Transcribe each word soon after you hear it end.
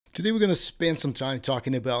Today we're going to spend some time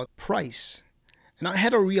talking about price. And I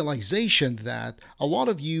had a realization that a lot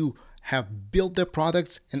of you have built their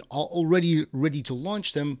products and are already ready to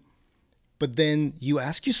launch them, but then you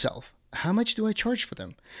ask yourself, how much do I charge for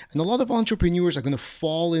them? And a lot of entrepreneurs are going to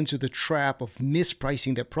fall into the trap of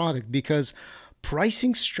mispricing their product because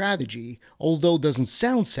pricing strategy, although doesn't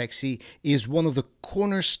sound sexy, is one of the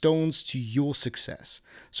cornerstones to your success.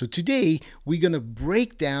 So today we're going to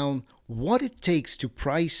break down what it takes to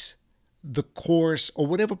price the course or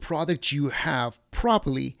whatever product you have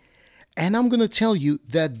properly. And I'm going to tell you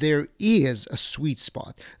that there is a sweet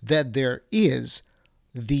spot, that there is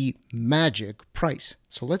the magic price.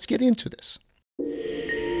 So let's get into this.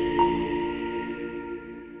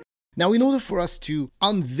 Now, in order for us to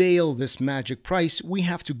unveil this magic price, we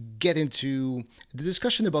have to get into the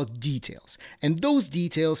discussion about details. And those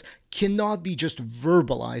details cannot be just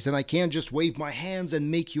verbalized, and I can't just wave my hands and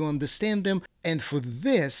make you understand them. And for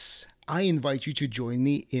this, I invite you to join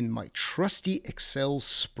me in my trusty Excel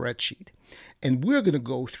spreadsheet. And we're going to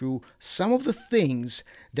go through some of the things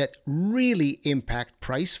that really impact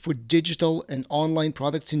price for digital and online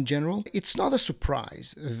products in general. It's not a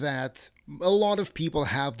surprise that a lot of people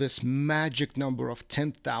have this magic number of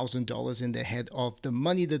 $10,000 in their head of the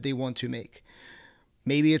money that they want to make.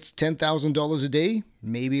 Maybe it's $10,000 a day,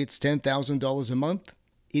 maybe it's $10,000 a month.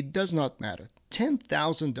 It does not matter.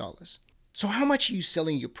 $10,000. So how much are you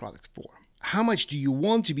selling your product for? How much do you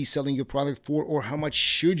want to be selling your product for, or how much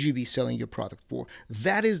should you be selling your product for?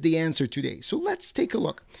 That is the answer today. So let's take a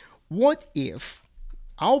look. What if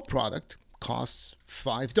our product costs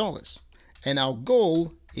 $5 and our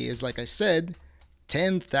goal is, like I said,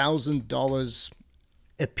 $10,000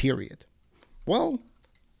 a period? Well,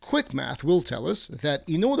 quick math will tell us that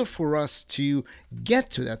in order for us to get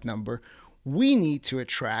to that number, we need to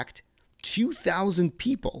attract 2,000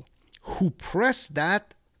 people who press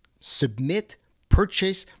that submit,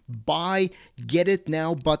 purchase, buy, get it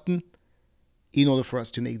now button in order for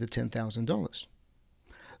us to make the $10,000.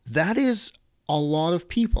 That is a lot of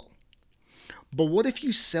people. But what if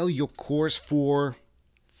you sell your course for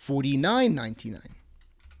 $49.99?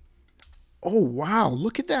 Oh, wow,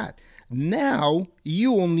 look at that. Now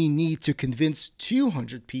you only need to convince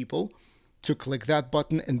 200 people to click that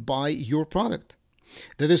button and buy your product.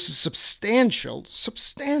 That is a substantial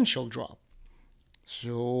drop.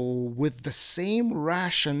 So with the same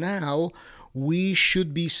rationale, we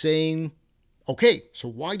should be saying, okay, so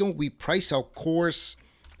why don't we price our course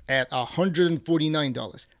at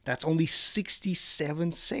 $149? That's only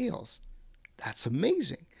 67 sales. That's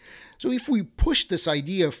amazing. So if we push this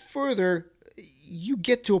idea further, you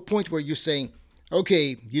get to a point where you're saying,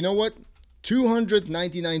 okay, you know what?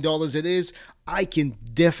 $299 it is. I can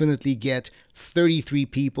definitely get 33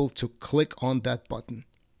 people to click on that button.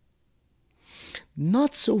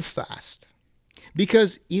 Not so fast,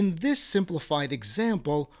 because in this simplified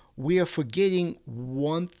example, we are forgetting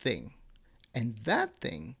one thing, and that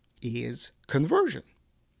thing is conversion.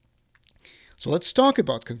 So let's talk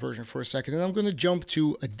about conversion for a second, and I'm going to jump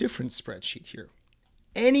to a different spreadsheet here.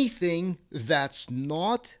 Anything that's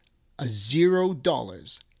not a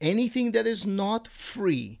 $0, anything that is not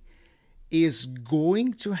free, is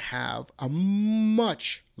going to have a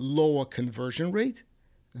much lower conversion rate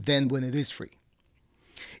than when it is free.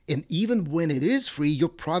 And even when it is free, your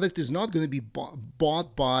product is not going to be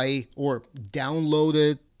bought by or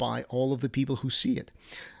downloaded by all of the people who see it.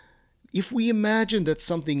 If we imagine that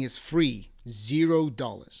something is free,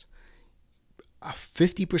 $0, a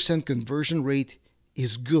 50% conversion rate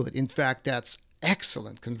is good. In fact, that's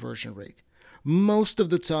excellent conversion rate. Most of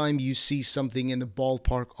the time you see something in the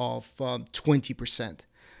ballpark of 20%,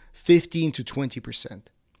 15 to 20%.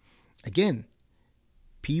 Again,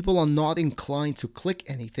 people are not inclined to click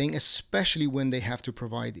anything, especially when they have to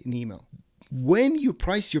provide an email. When you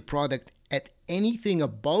price your product at anything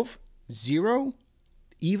above $0,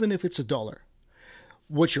 even if it's $1,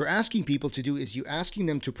 what you're asking people to do is you're asking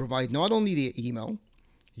them to provide not only their email,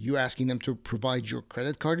 you're asking them to provide your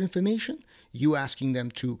credit card information, you're asking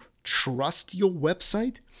them to trust your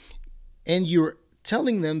website, and you're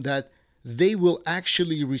telling them that they will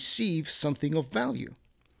actually receive something of value.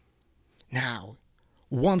 Now,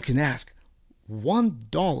 one can ask,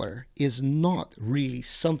 $1 is not really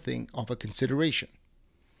something of a consideration.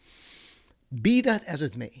 Be that as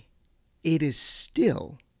it may, it is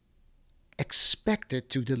still expected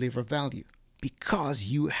to deliver value because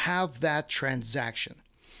you have that transaction.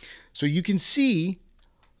 So you can see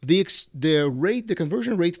the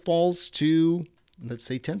conversion rate falls to, let's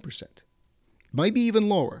say, 10%. Might be even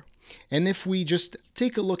lower. And if we just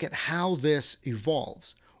take a look at how this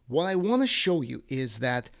evolves, what I want to show you is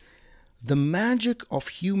that The magic of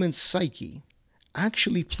human psyche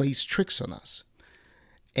actually plays tricks on us.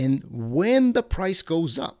 And when the price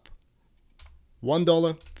goes up, $1,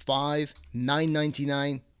 $5,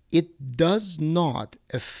 $9.99, it does not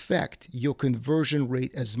affect your conversion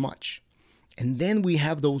rate as much. And then we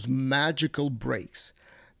have those magical breaks.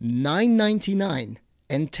 $9.99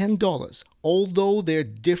 and $10, although their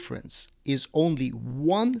difference is only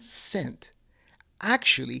 1 cent,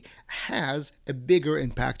 actually has a bigger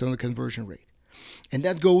impact on the conversion rate. And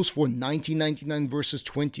that goes for $19.99 versus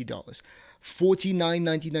 $20,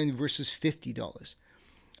 $49.99 versus $50.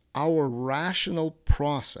 Our rational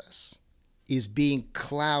process is being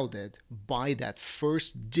clouded by that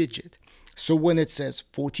first digit. So when it says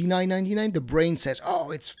 $49.99, the brain says,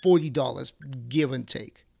 oh, it's $40, give and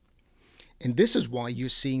take. And this is why you're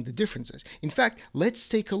seeing the differences. In fact, let's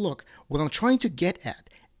take a look. What I'm trying to get at,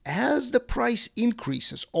 as the price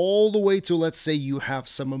increases all the way to, let's say you have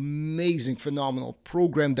some amazing, phenomenal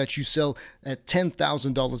program that you sell at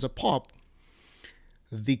 $10,000 a pop,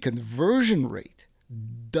 the conversion rate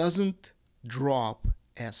doesn't drop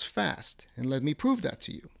as fast. And let me prove that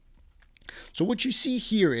to you. So what you see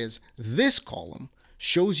here is this column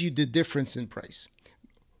shows you the difference in price.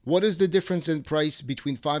 What is the difference in price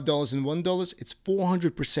between $5 and $1? It's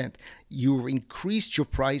 400%. You increased your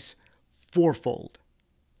price fourfold.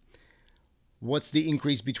 What's the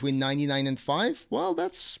increase between 99 and 5? Well,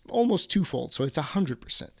 that's almost twofold, so it's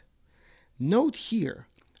 100%. Note here,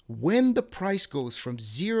 when the price goes from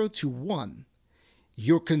 0 to 1,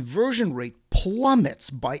 your conversion rate plummets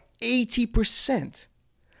by 80%.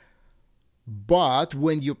 But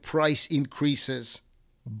when your price increases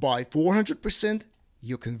by 400%,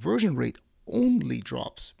 your conversion rate only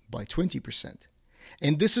drops by 20%.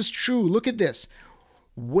 And this is true. Look at this.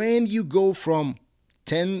 When you go from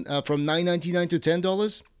 $9.99 to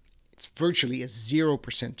 $10, it's virtually a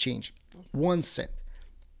 0% change, 1 cent.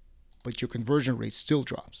 But your conversion rate still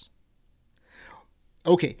drops.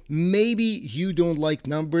 Okay, maybe you don't like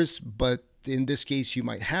numbers, but in this case you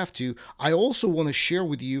might have to. I also want to share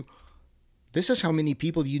with you, this is how many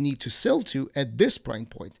people you need to sell to at this price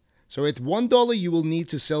point. So at $1, you will need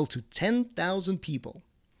to sell to 10,000 people.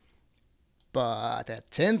 But at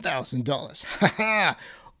 $10,000,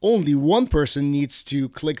 only one person needs to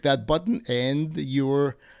click that button and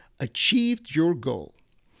you're achieved your goal.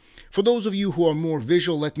 For those of you who are more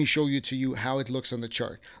visual, let me show you how it looks on the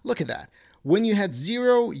chart. Look at that. When you had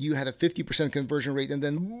 0, you had a 50% conversion rate, and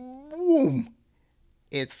then boom,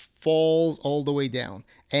 it falls all the way down,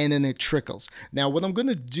 and then it trickles. Now, what I'm going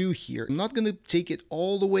to do here, I'm not going to take it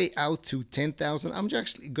all the way out to 10,000. I'm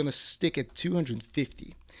actually going to stick at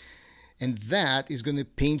 250. And that is going to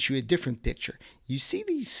paint you a different picture. You see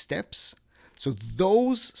these steps? So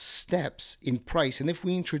those steps in price, and if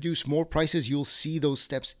we introduce more prices, you'll see those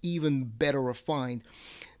steps even better refined.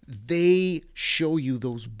 They show you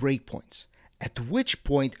those breakpoints, at which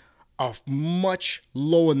point a much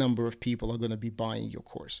lower number of people are going to be buying your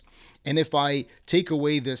course. And if I take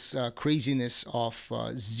away this craziness of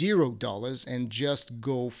 $0 and just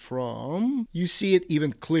go from, you see it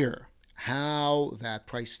even clearer how that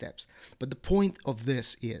price steps. But the point of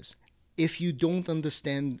this is, if you don't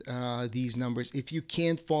understand these numbers, if you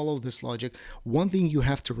can't follow this logic, one thing you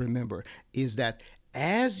have to remember is that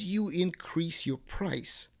as you increase your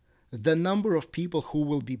price, the number of people who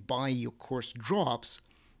will be buying your course drops,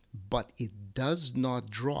 but it does not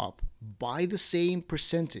drop by the same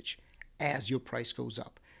percentage as your price goes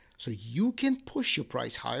up. So you can push your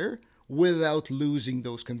price higher without losing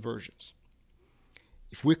those conversions.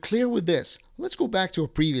 If we're clear with this, let's go back to a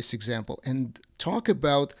previous example and talk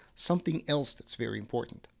about something else that's very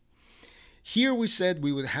important. Here we said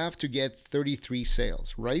we would have to get 33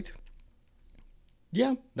 sales, right?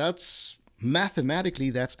 Yeah, mathematically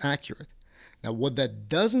that's accurate. Now, what that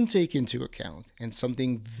doesn't take into account, and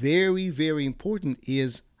something very, very important,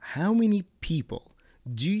 is how many people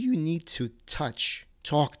do you need to touch,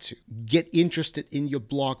 talk to, get interested in your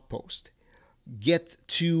blog post, get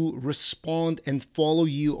to respond and follow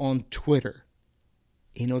you on Twitter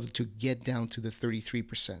in order to get down to the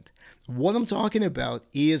 33%. What I'm talking about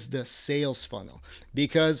is the sales funnel,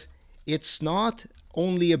 because it's not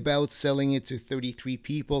only about selling it to 33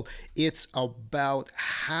 people, it's about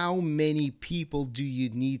how many people do you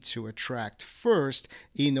need to attract first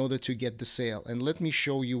in order to get the sale. And let me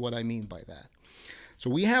show you what I mean by that. So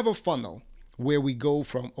we have a funnel where we go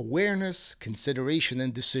from awareness, consideration,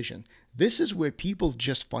 and decision. This is where people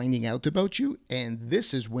just finding out about you, and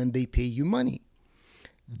this is when they pay you money.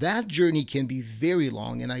 That journey can be very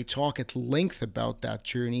long, and I talk at length about that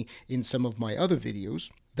journey in some of my other videos.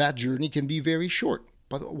 That journey can be very short,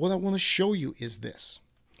 but what I want to show you is this.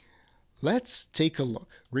 Let's take a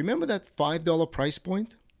look. Remember that $5 price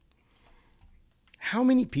point? How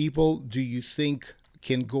many people do you think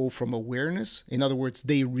can go from awareness? In other words,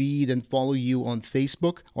 they read and follow you on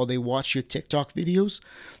Facebook or they watch your TikTok videos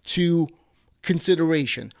to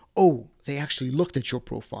consideration. Oh, they actually looked at your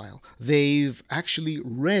profile. They've actually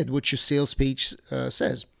read what your sales page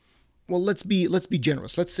says. Well, let's be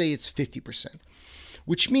generous. Let's say it's 50%,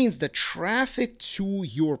 which means that traffic to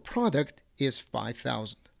your product is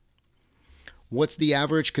 5,000. What's the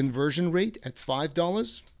average conversion rate at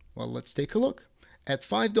 $5? Well, let's take a look. At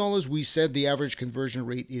 $5, we said the average conversion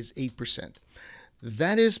rate is 8%.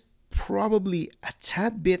 That is probably a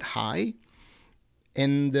tad bit high,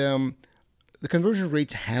 and the conversion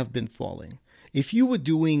rates have been falling. If you were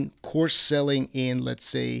doing course selling in, let's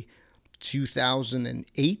say,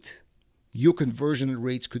 2008, your conversion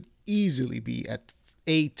rates could easily be at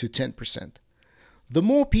 8 to 10%. The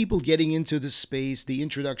more people getting into this space, the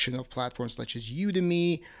introduction of platforms such as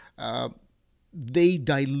Udemy, they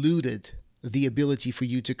diluted the ability for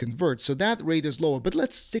you to convert. So that rate is lower. But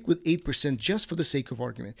let's stick with 8% just for the sake of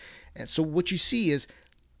argument. And so what you see is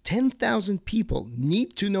 10,000 people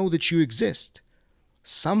need to know that you exist,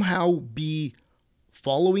 somehow be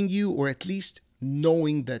following you, or at least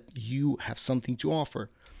knowing that you have something to offer,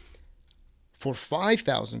 for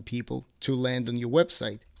 5,000 people to land on your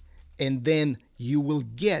website. And then you will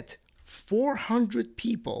get 400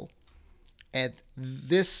 people at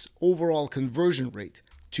this overall conversion rate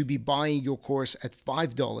to be buying your course at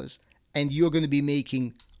 $5, and you're going to be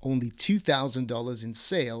making only $2,000 in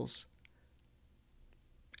sales,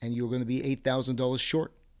 and you're going to be $8,000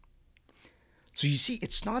 short. So you see,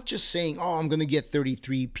 it's not just saying, oh, I'm going to get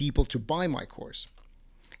 33 people to buy my course.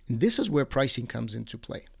 And this is where pricing comes into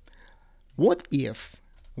play. What if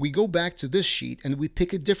we go back to this sheet and we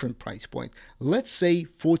pick a different price point? Let's say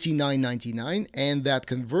 $49.99, and that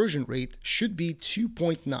conversion rate should be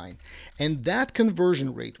 2.9. And that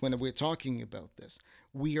conversion rate, when we're talking about this,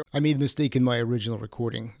 I made a mistake in my original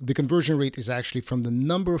recording. The conversion rate is actually from the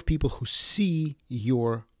number of people who see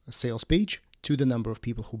your sales page to the number of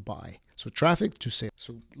people who buy. So traffic to sales.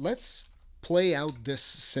 So let's play out this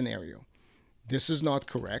scenario. This is not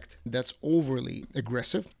correct. That's overly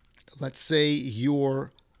aggressive. Let's say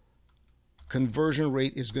your conversion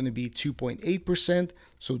rate is going to be 2.8%.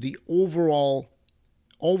 So the overall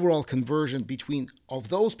conversion between of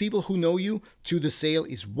those people who know you to the sale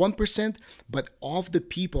is 1%, but of the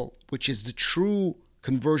people, which is the true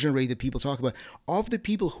conversion rate that people talk about, of the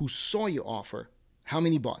people who saw your offer, how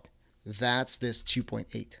many bought? That's this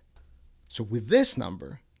 2.8. So with this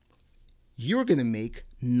number, you're going to make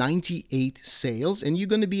 98 sales, and you're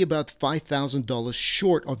going to be about $5,000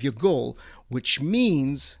 short of your goal, which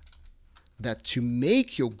means that to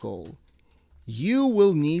make your goal, you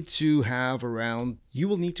will need to have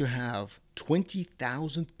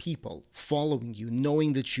 20,000 people following you,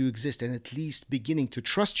 knowing that you exist, and at least beginning to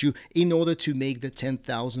trust you in order to make the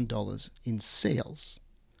 $10,000 in sales.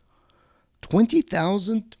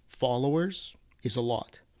 20,000 followers is a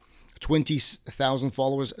lot. 20,000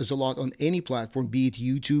 followers is a lot on any platform, be it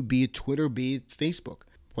YouTube, be it Twitter, be it Facebook.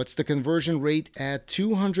 What's the conversion rate at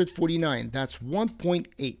 249? That's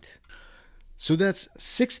 1.8. So that's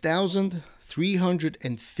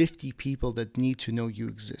 6,350 people that need to know you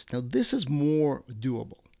exist. Now, this is more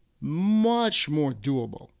doable, much more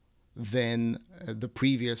doable than the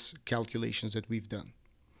previous calculations that we've done.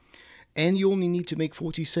 And you only need to make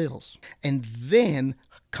 40 sales. And then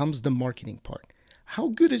comes the marketing part. How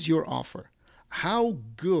good is your offer? How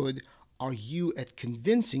good are you at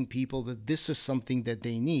convincing people that this is something that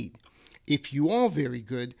they need? If you are very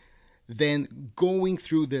good, then going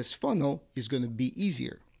through this funnel is going to be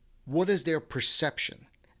easier. What is their perception?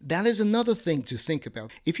 That is another thing to think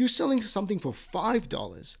about. If you're selling something for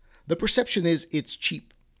 $5, the perception is it's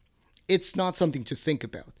cheap. It's not something to think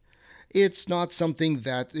about. It's not something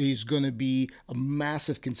that is going to be a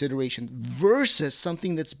massive consideration versus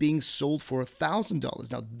something that's being sold for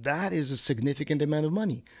 $1,000. Now, that is a significant amount of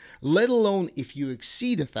money, let alone if you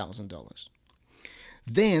exceed $1,000.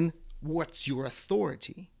 Then, what's your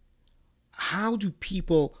authority? How do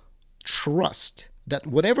people trust that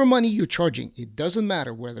whatever money you're charging, it doesn't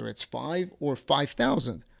matter whether it's 5 or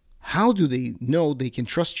 5,000, how do they know they can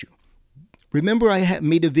trust you? Remember, I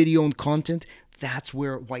made a video on content. That's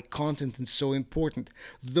why content is so important.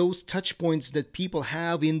 Those touch points that people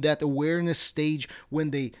have in that awareness stage, when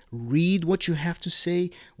they read what you have to say,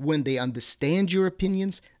 when they understand your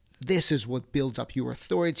opinions, this is what builds up your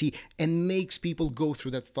authority and makes people go through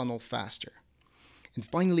that funnel faster. And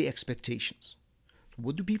finally, expectations.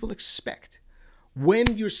 What do people expect?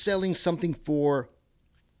 When you're selling something for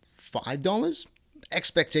 $5,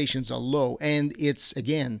 expectations are low, and it's,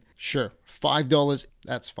 again, sure, $5,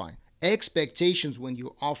 that's fine. Expectations when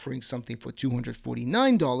you're offering something for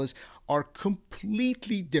 $249 are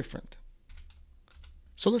completely different.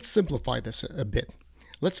 So let's simplify this a bit.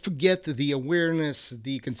 Let's forget the awareness,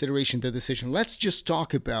 the consideration, the decision. Let's just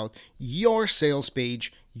talk about your sales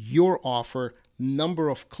page, your offer, number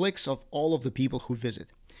of clicks of all of the people who visit.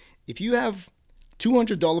 If you have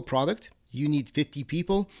 $200 product, you need 50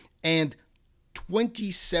 people, and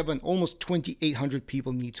 27, almost 2,800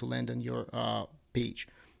 people need to land on your page.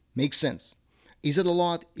 Makes sense. Is it a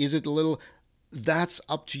lot? Is it a little? That's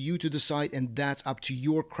up to you to decide, and that's up to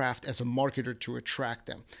your craft as a marketer to attract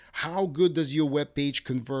them. How good does your web page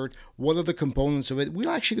convert? What are the components of it? We're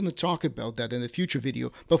actually going to talk about that in a future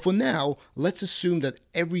video, but for now, let's assume that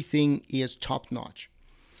everything is top-notch.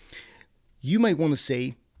 You might want to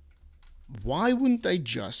say, why wouldn't I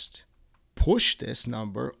just push this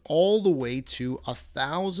number all the way to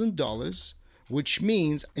 $1,000, which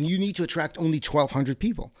means, and you need to attract only 1,200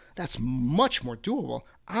 people. That's much more doable.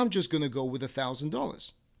 I'm just going to go with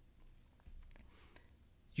 $1,000.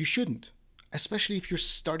 You shouldn't, especially if you're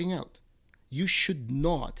starting out. You should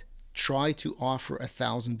not try to offer a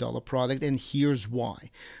 $1,000 product, and here's why.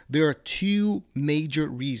 There are two major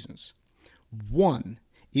reasons. One,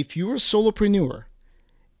 if you're a solopreneur,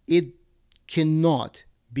 it cannot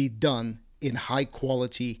be done in high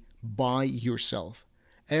quality by yourself,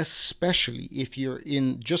 especially if you're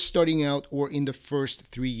just starting out or in the first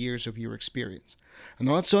 3 years of your experience. I'm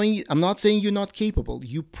not saying you're not capable.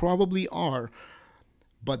 You probably are.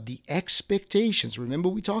 But the expectations, remember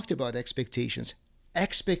we talked about expectations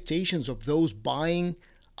of those buying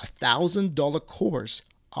a $1,000 course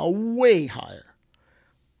are way higher.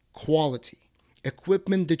 Quality,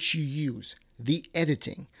 equipment that you use, the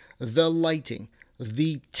editing, the lighting,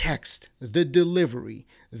 the text, the delivery,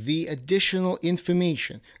 the additional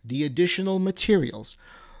information, the additional materials,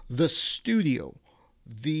 the studio,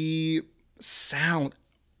 the sound,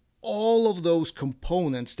 all of those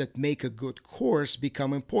components that make a good course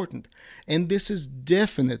become important. And this is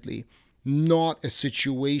definitely not a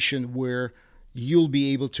situation where you'll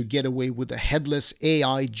be able to get away with a headless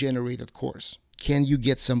AI-generated course. Can you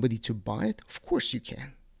get somebody to buy it? Of course you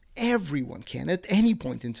can. Everyone can at any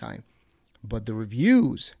point in time. But the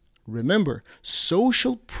reviews, remember,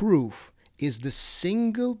 social proof is the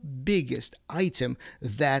single biggest item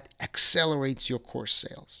that accelerates your course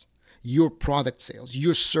sales, your product sales,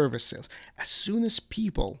 your service sales. As soon as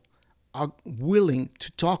people are willing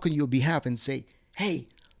to talk on your behalf and say, hey,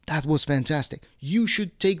 that was fantastic, you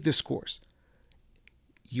should take this course,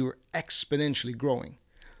 you're exponentially growing.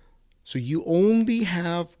 So you only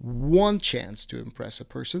have one chance to impress a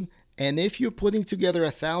person. And if you're putting together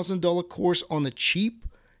a $1,000 course on a cheap,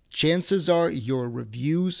 chances are your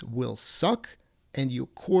reviews will suck and your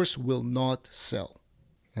course will not sell.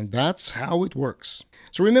 And that's how it works.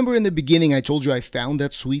 So remember in the beginning, I told you I found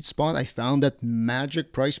that sweet spot. I found that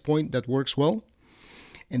magic price point that works well.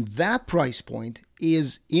 And that price point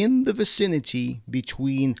is in the vicinity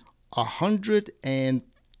between $139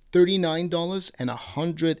 and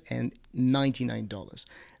 $199,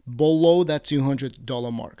 below that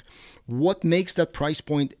 $200 mark. What makes that price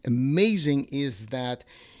point amazing is that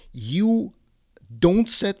you don't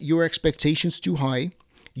set your expectations too high.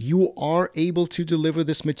 You are able to deliver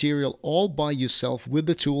this material all by yourself with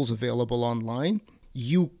the tools available online.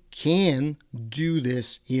 You can do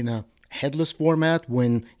this in a headless format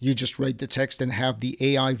when you just write the text and have the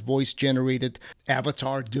AI voice generated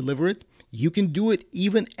avatar deliver it. You can do it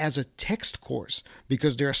even as a text course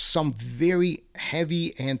because there are some very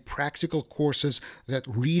heavy and practical courses that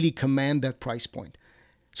really command that price point.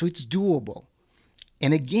 So it's doable.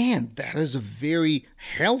 And again, that is a very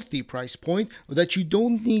healthy price point that you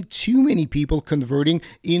don't need too many people converting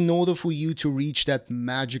in order for you to reach that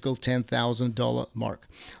magical $10,000 mark.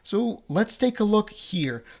 So let's take a look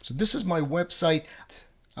here. So this is my website.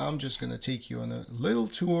 I'm just going to take you on a little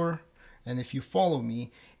tour. And if you follow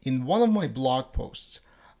me, in one of my blog posts,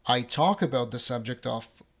 I talk about the subject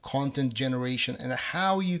of content generation and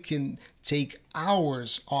how you can take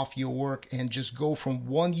hours off your work and just go from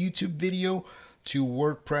one YouTube video to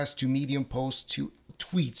WordPress, to Medium posts, to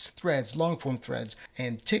tweets, threads, long form threads,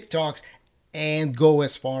 and TikToks, and go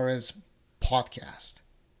as far as podcast.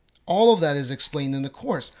 All of that is explained in the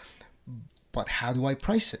course. But how do I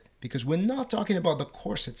price it? Because we're not talking about the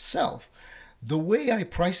course itself. The way I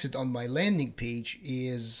price it on my landing page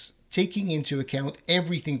is taking into account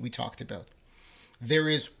everything we talked about. There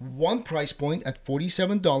is one price point at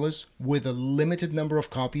 $47 with a limited number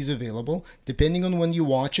of copies available. Depending on when you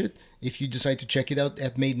watch it, if you decide to check it out,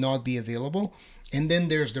 that may not be available. And then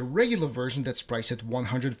there's the regular version that's priced at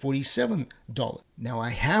 $147. Now I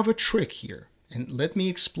have a trick here, and let me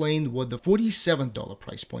explain what the $47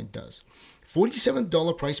 price point does.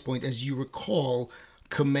 $47 price point, as you recall,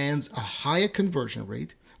 commands a higher conversion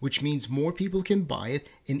rate, which means more people can buy it.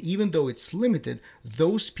 And even though it's limited,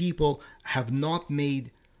 those people have not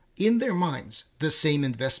made in their minds the same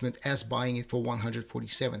investment as buying it for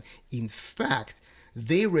 $147. In fact,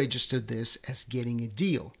 they registered this as getting a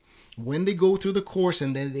deal. When they go through the course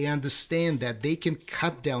and then they understand that they can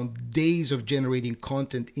cut down days of generating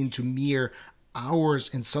content into mere hours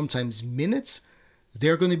and sometimes minutes,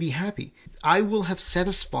 they're going to be happy. I will have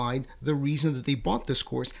satisfied the reason that they bought this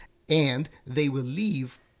course, and they will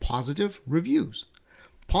leave positive reviews.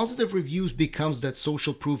 Positive reviews becomes that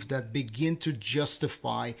social proof that begin to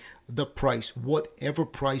justify the price, whatever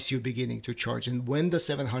price you're beginning to charge. And when the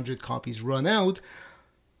 700 copies run out,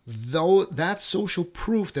 though that social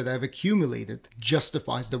proof that I've accumulated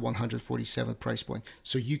justifies the 147 price point.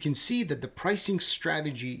 So you can see that the pricing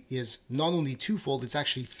strategy is not only twofold, it's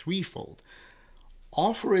actually threefold.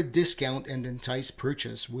 Offer a discount and entice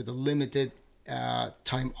purchase with a limited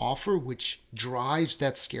time offer, which drives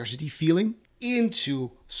that scarcity feeling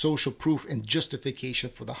into social proof and justification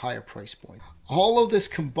for the higher price point. All of this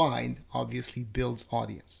combined obviously builds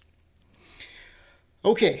audience.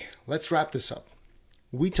 Okay, let's wrap this up.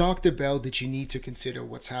 We talked about that you need to consider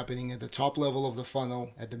what's happening at the top level of the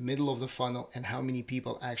funnel, at the middle of the funnel, and how many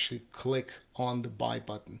people actually click on the buy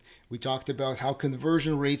button. We talked about how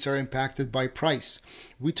conversion rates are impacted by price.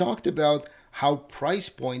 We talked about how price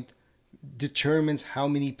point determines how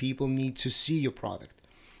many people need to see your product.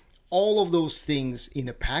 All of those things in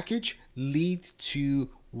a package lead to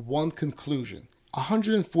one conclusion.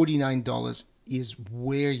 $149 is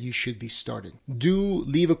where you should be starting. Do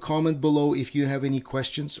leave a comment below if you have any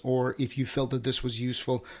questions or if you felt that this was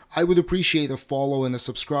useful. I would appreciate a follow and a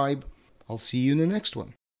subscribe. I'll see you in the next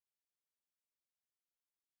one.